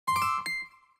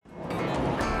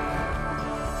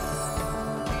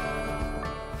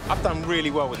I've done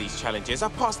really well with these challenges.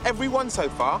 I've passed every one so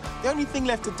far. The only thing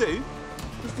left to do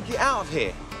is to get out of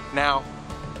here. Now,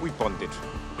 we've bonded,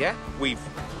 yeah? We've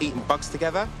eaten bugs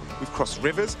together, we've crossed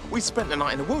rivers, we've spent the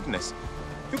night in the wilderness.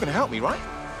 You're going to help me, right?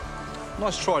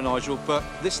 Nice try, Nigel, but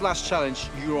this last challenge,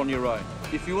 you're on your own.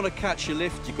 If you want to catch your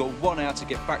lift, you've got 1 hour to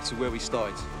get back to where we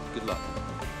started. Good luck.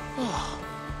 Oh,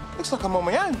 looks like I'm on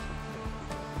my own.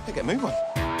 Better get a move on.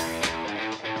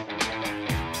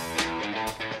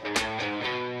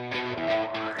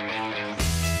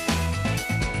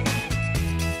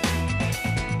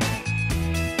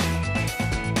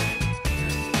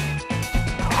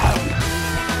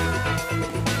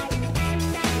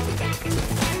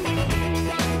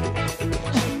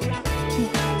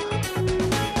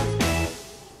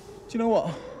 Do you know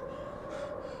what?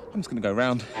 I'm just gonna go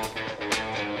round.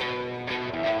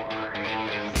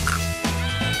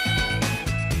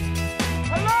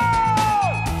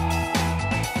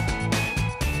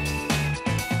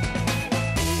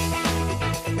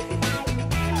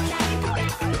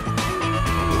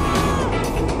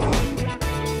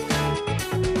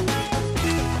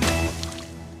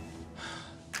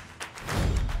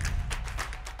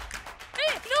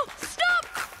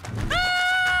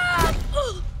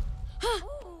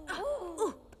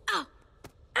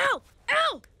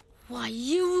 Why,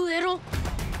 you little...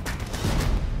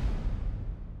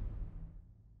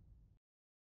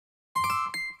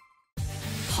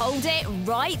 Hold it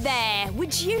right there.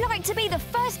 Would you like to be the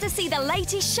first to see the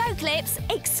latest show clips,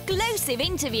 exclusive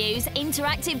interviews,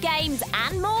 interactive games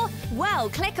and more? Well,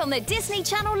 click on the Disney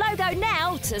Channel logo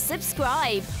now to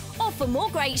subscribe. Or for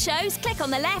more great shows, click on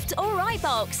the left or right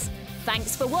box.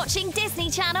 Thanks for watching Disney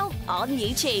Channel on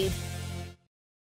YouTube.